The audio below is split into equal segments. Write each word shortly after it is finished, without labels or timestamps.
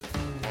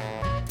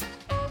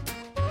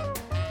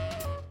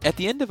At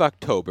the end of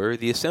October,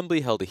 the Assembly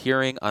held a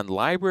hearing on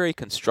library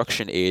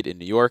construction aid in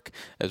New York,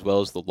 as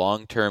well as the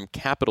long-term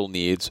capital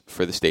needs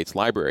for the state's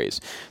libraries.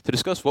 To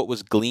discuss what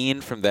was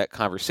gleaned from that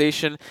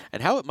conversation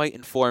and how it might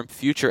inform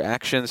future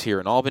actions here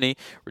in Albany,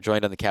 we're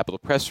joined on the Capitol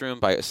Press Room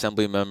by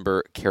Assembly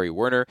Member Carrie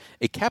Woerner,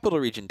 a Capital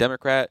Region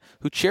Democrat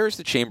who chairs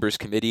the Chamber's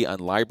Committee on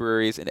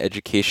Libraries and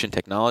Education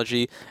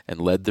Technology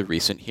and led the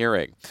recent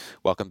hearing.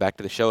 Welcome back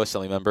to the show,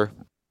 Assembly Member.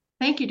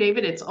 Thank you,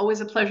 David. It's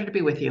always a pleasure to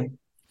be with you.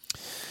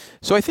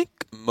 So I think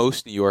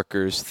most New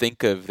Yorkers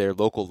think of their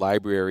local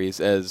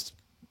libraries as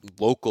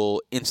local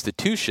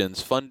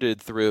institutions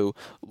funded through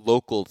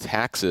local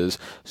taxes.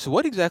 So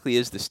what exactly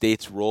is the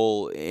state's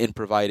role in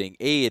providing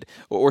aid,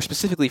 or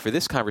specifically for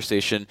this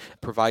conversation,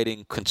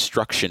 providing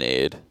construction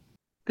aid?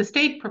 The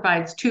state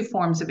provides two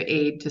forms of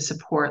aid to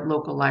support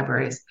local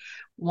libraries.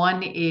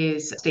 One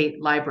is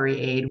state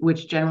library aid,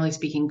 which generally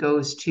speaking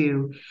goes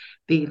to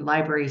the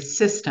library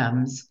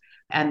systems,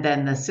 and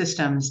then the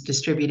systems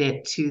distribute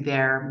it to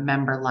their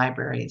member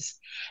libraries.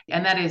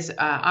 And that is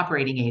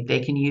operating aid.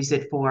 They can use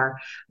it for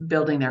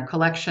building their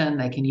collection.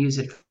 They can use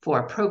it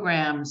for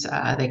programs.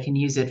 They can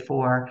use it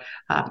for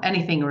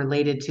anything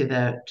related to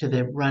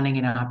the running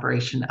and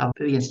operation of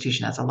the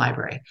institution as a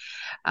library.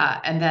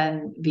 And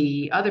then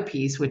the other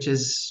piece, which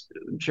is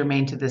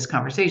germane to this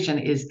conversation,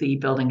 is the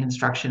building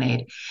construction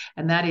aid.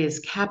 And that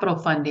is capital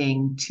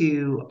funding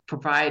to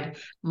provide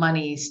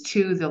monies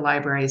to the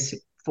libraries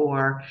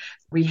for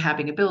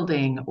rehabbing a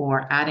building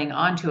or adding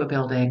onto a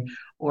building,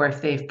 or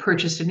if they've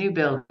purchased a new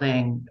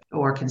building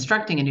or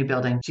constructing a new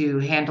building, to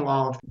handle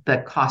all of the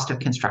cost of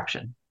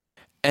construction.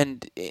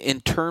 And in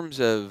terms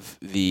of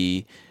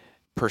the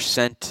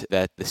percent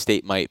that the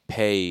state might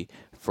pay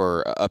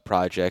for a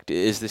project,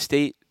 is the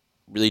state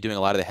really doing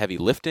a lot of the heavy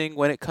lifting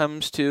when it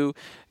comes to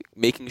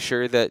making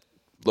sure that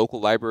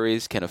local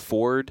libraries can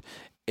afford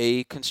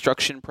a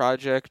construction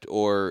project,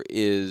 or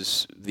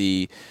is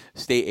the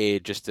state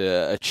aid just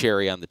a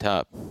cherry on the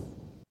top?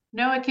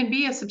 No, it can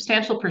be a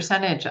substantial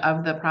percentage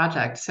of the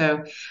project.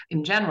 So,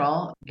 in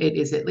general, it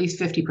is at least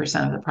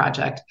 50% of the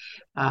project.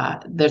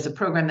 There's a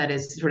program that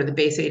is sort of the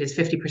base aid is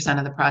 50%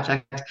 of the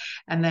project.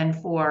 And then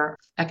for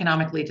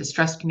economically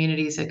distressed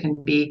communities, it can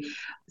be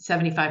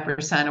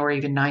 75% or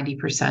even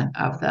 90%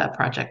 of the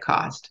project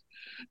cost.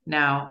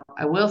 Now,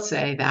 I will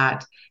say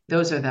that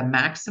those are the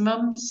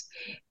maximums,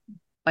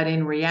 but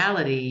in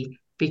reality,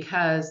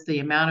 because the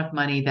amount of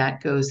money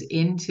that goes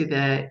into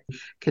the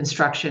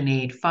construction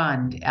aid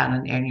fund on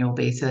an annual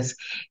basis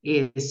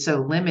is so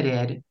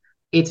limited,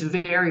 it's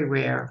very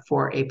rare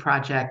for a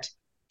project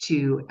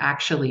to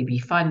actually be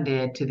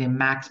funded to the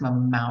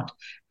maximum amount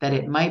that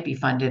it might be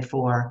funded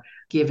for,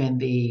 given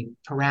the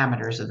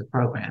parameters of the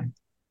program.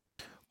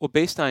 Well,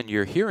 based on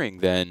your hearing,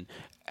 then,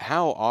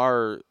 how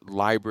are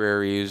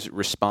libraries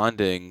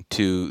responding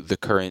to the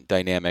current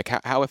dynamic?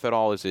 How, if at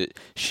all, is it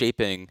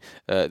shaping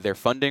their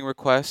funding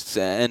requests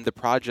and the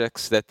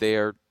projects that they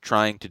are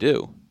trying to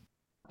do?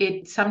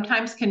 It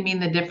sometimes can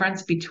mean the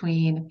difference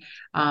between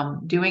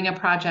doing a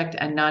project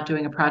and not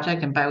doing a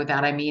project. And by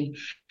that, I mean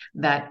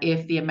that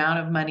if the amount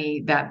of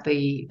money that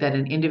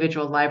an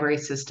individual library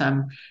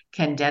system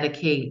can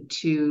dedicate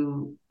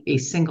to a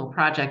single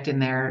project in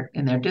their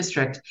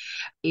district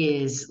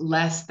is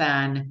less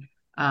than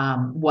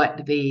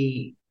what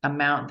the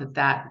amount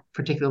that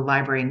particular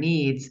library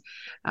needs,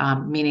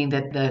 meaning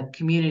that the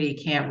community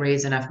can't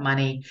raise enough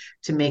money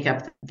to make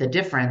up the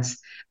difference,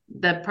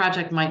 the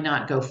project might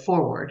not go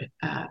forward,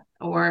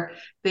 or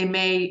they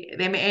may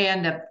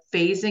end up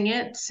phasing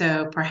it.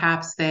 So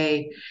perhaps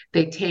they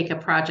take a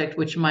project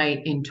which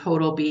might in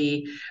total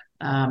be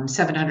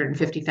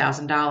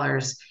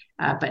 $750,000.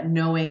 But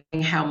knowing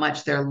how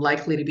much they're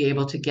likely to be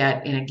able to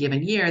get in a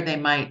given year, they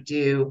might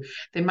do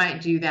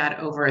that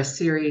over a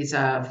series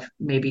of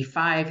maybe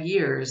 5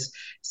 years,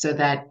 so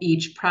that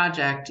each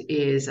project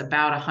is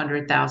about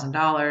 $100,000,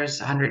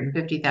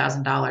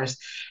 $150,000,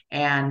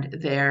 and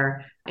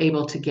they're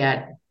able to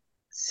get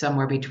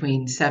somewhere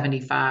between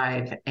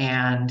 75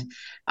 and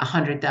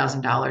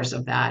 $100,000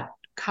 of that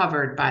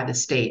covered by the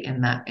state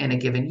in a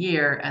given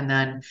year, and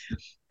then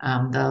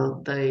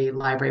the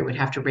library would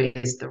have to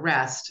raise the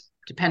rest.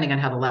 Depending on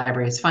how the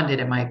library is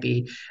funded, it might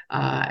be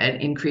an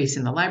increase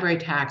in the library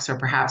tax, or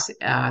perhaps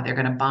they're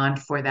going to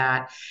bond for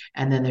that,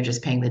 and then they're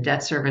just paying the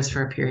debt service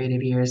for a period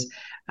of years.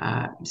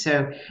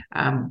 So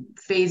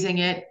phasing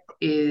it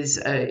is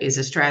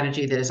a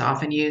strategy that is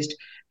often used,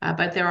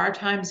 but there are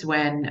times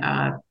when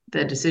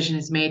the decision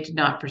is made to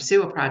not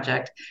pursue a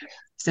project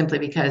simply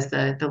because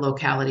the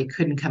locality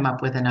couldn't come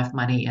up with enough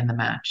money in the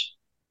match.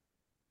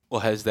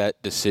 Well, has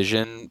that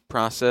decision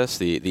process,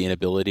 the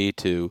inability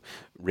to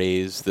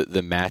raise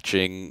the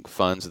matching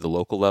funds at the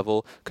local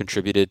level,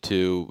 contributed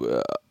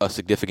to a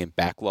significant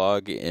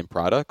backlog in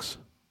products?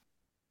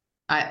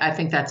 I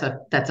think that's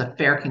a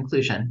fair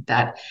conclusion,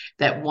 that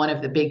one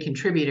of the big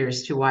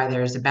contributors to why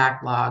there's a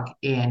backlog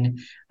in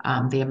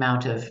the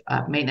amount of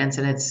maintenance,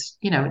 and it's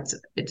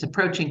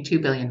approaching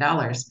 $2 billion,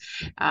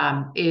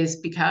 is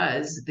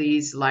because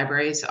these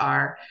libraries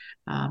are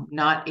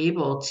not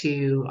able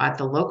to, at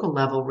the local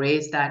level,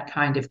 raise that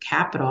kind of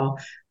capital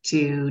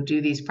to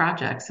do these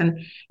projects. And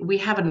we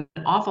have an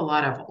awful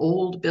lot of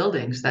old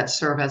buildings that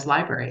serve as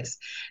libraries.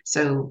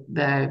 So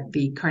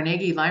the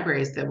Carnegie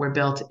libraries that were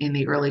built in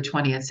the early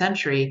 20th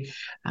century,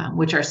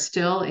 which are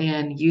still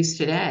in use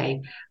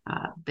today,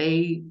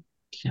 they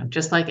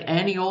just like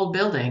any old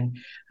building,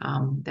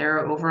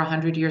 they're over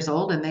 100 years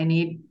old, and they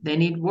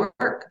need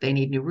work. They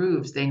need new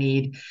roofs. They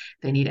need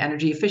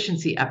energy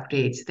efficiency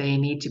updates. They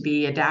need to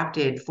be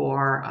adapted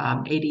for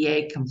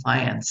ADA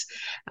compliance,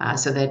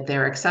 so that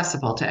they're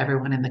accessible to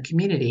everyone in the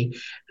community.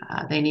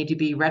 They need to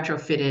be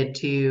retrofitted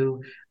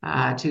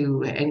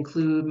to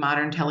include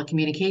modern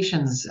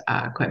telecommunications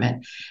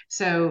equipment.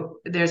 So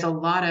there's a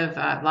lot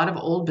of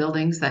old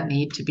buildings that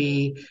need to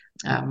be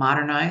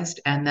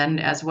modernized, and then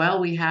as well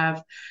we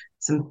have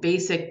some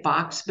basic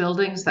box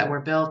buildings that were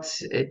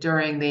built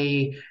during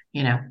the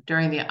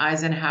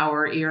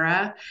Eisenhower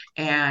era,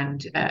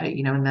 and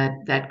in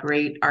that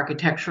great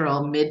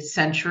architectural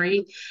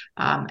mid-century,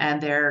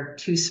 and they're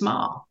too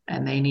small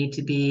and they need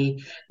to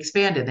be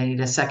expanded. They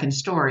need a second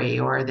story,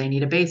 or they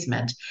need a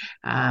basement,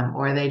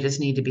 or they just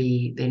need to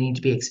be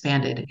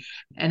expanded.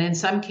 And in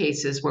some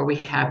cases where we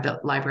have the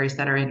libraries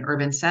that are in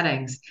urban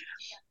settings,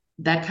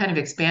 that kind of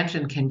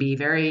expansion can be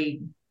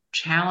very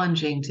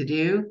challenging to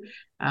do,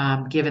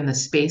 given the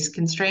space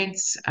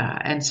constraints,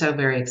 and so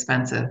very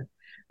expensive.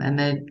 And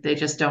they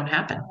just don't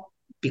happen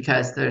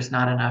because there's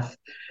not enough.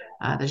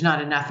 There's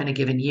not enough in a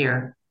given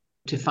year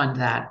to fund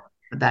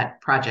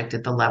that project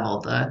at the level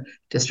the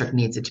district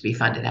needs it to be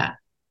funded at.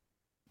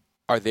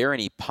 Are there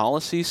any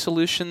policy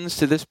solutions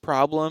to this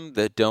problem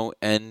that don't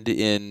end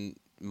in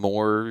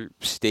more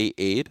state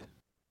aid?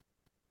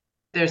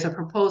 There's a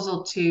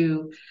proposal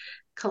to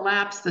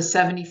collapse the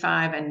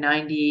 75 and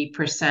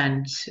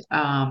 90%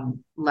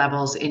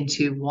 levels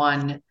into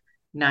one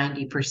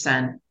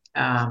 90%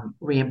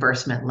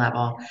 reimbursement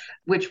level,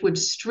 which would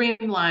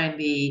streamline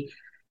the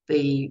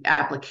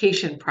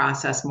application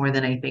process more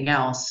than anything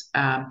else.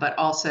 But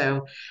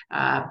also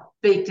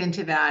baked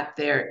into that,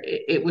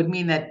 it would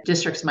mean that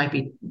districts might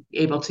be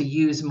able to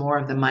use more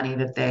of the money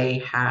that they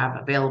have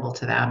available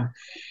to them.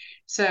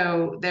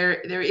 So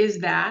there is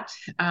that.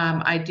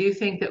 I do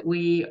think that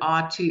we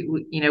ought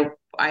to,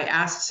 I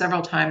asked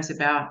several times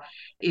about,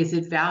 is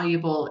it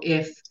valuable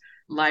if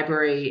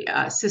library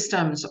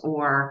systems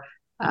or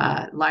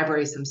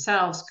libraries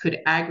themselves could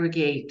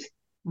aggregate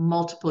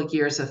multiple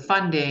years of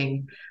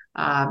funding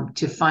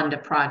to fund a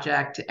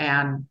project?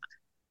 And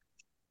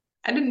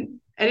I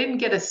didn't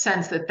get a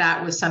sense that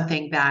that was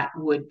something that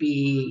would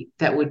be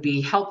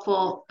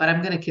helpful, but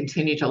I'm going to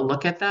continue to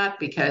look at that,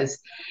 because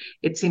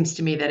it seems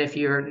to me that if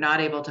you're not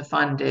able to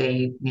fund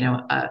a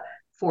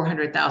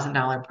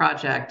 $400,000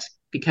 project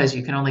because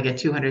you can only get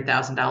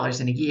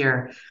 $200,000 in a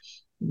year,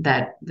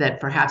 that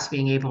perhaps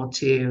being able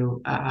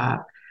to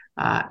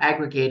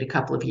aggregate a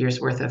couple of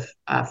years worth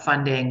of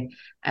funding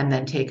and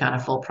then take on a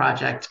full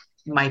project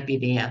might be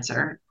the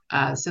answer.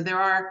 So there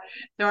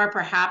are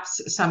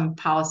perhaps some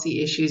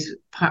policy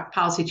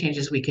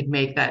changes we could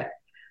make that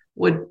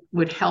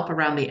would help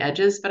around the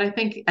edges. But I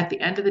think at the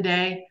end of the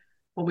day,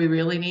 what we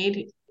really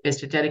need is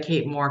to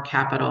dedicate more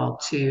capital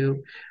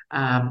to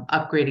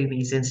upgrading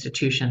these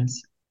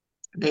institutions.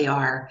 They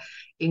are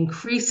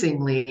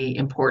increasingly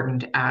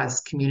important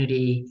as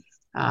community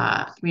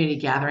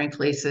gathering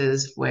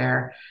places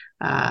where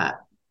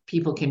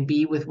people can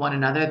be with one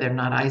another. They're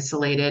not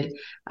isolated.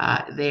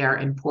 They are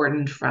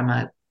important from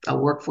a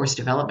workforce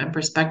development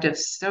perspective.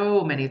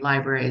 So many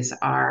libraries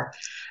are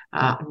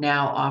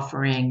now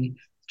offering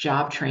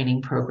job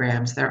training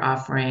programs. They're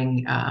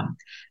offering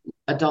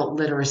adult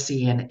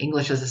literacy and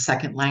English as a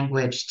second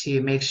language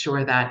to make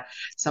sure that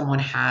someone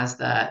has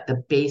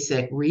the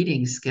basic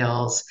reading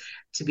skills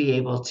to be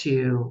able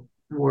to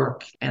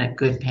work in a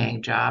good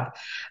paying job.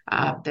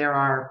 There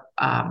are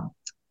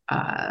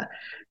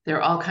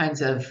all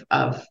kinds of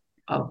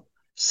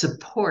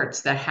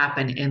supports that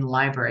happen in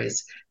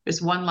libraries.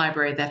 There's one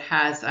library that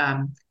has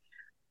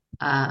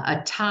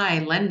a tie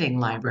lending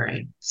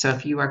library. So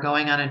if you are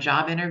going on a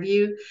job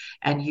interview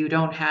and you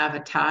don't have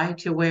a tie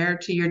to wear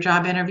to your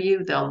job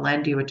interview, they'll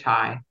lend you a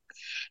tie.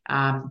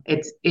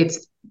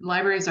 It's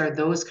libraries are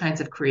those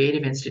kinds of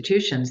creative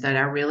institutions that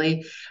are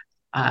really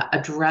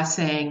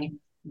addressing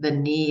the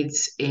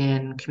needs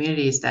in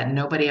communities that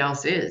nobody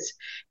else is,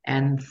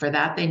 and for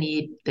that they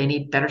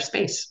need better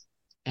space.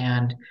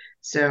 And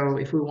so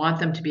if we want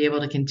them to be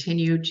able to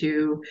continue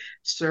to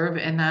serve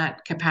in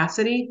that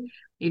capacity,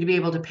 we need to be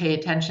able to pay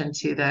attention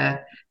to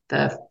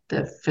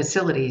the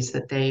facilities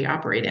that they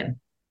operate in.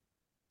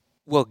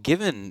 Well,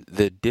 given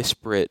the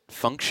disparate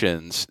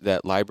functions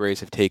that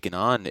libraries have taken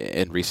on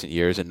in recent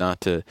years, and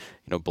not to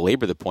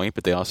belabor the point,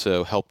 but they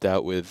also helped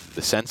out with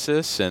the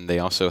census, and they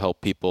also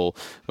help people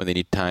when they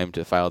need time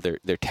to file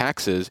their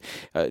taxes.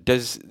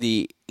 Does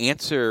the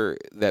answer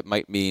that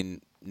might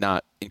mean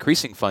not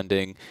increasing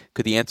funding,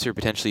 could the answer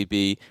potentially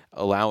be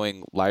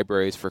allowing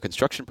libraries for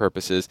construction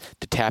purposes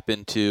to tap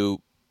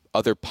into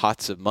other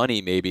pots of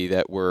money maybe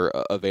that were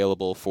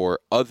available for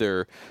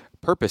other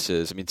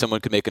purposes? I mean,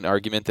 someone could make an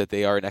argument that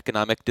they are an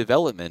economic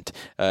development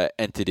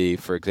entity.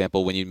 For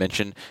example, when you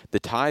mention the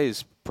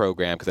ties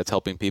program because that's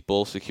helping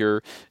people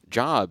secure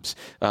jobs.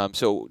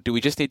 So do we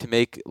just need to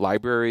make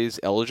libraries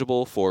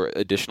eligible for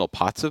additional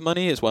pots of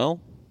money as well?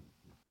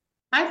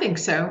 I think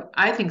so.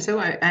 I think so.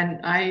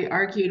 I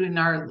argued in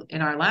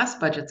our last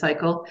budget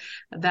cycle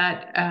that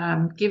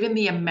given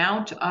the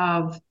amount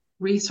of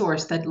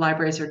resource that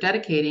libraries are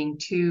dedicating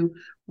to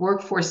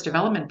workforce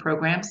development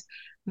programs,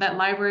 that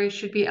libraries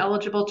should be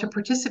eligible to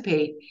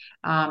participate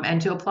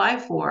and to apply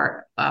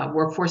for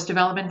workforce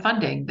development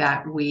funding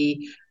that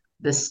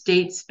the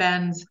state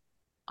spends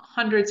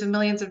hundreds of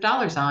millions of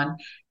dollars on,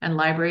 and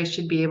libraries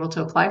should be able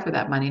to apply for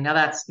that money. Now,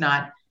 that's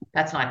not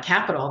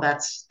capital,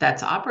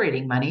 that's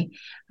operating money,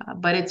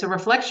 but it's a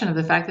reflection of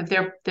the fact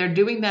that they're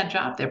doing that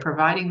job, they're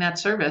providing that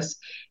service,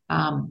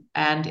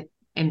 and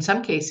in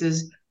some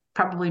cases,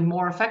 probably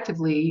more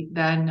effectively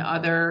than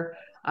other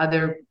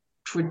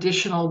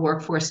traditional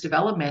workforce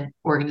development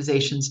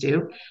organizations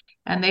do,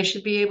 and they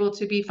should be able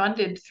to be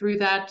funded through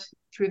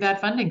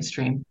that funding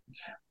stream.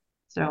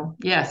 So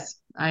yes,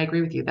 I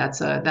agree with you.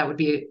 That would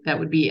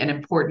be an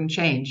important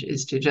change,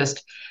 is to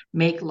just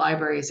make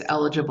libraries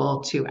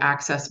eligible to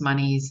access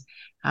monies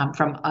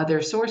from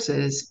other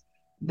sources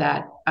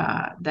that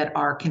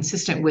are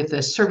consistent with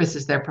the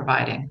services they're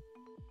providing.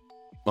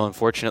 Well,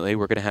 unfortunately,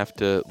 we're going to have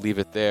to leave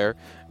it there.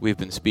 We've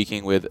been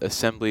speaking with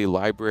Assembly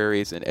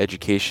Libraries and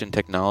Education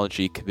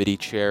Technology Committee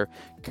Chair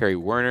Carrie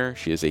Woerner.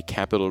 She is a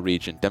Capital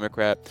Region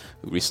Democrat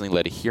who recently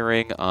led a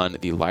hearing on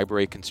the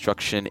library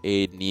construction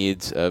aid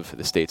needs of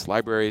the state's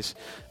libraries.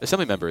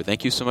 Assemblymember,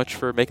 thank you so much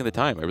for making the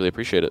time. I really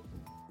appreciate it.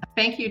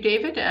 Thank you,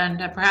 David, and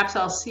perhaps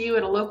I'll see you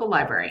at a local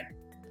library.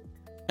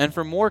 And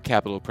for more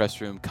Capitol Press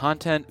Room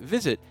content,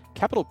 visit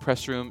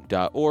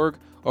capitolpressroom.org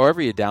or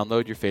wherever you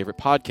download your favorite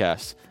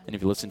podcasts. And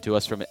if you listen to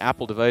us from an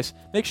Apple device,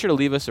 make sure to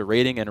leave us a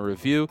rating and a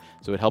review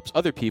so it helps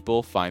other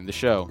people find the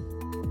show.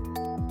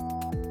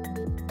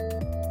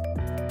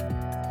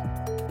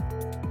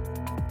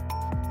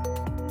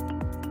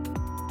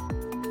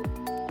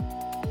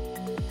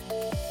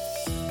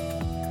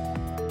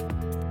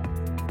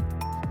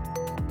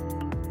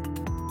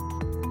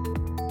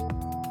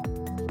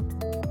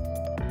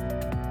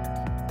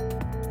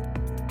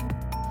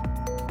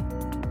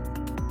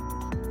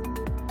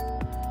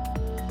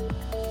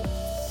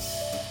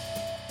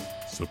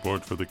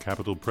 Support for the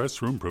Capitol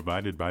Press Room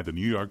provided by the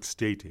New York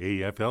State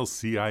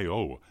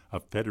AFL-CIO, a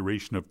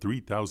federation of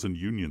 3,000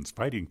 unions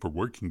fighting for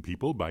working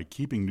people by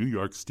keeping New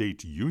York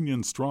State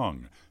union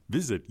strong.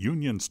 Visit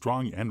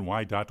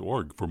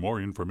unionstrongny.org for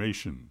more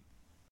information.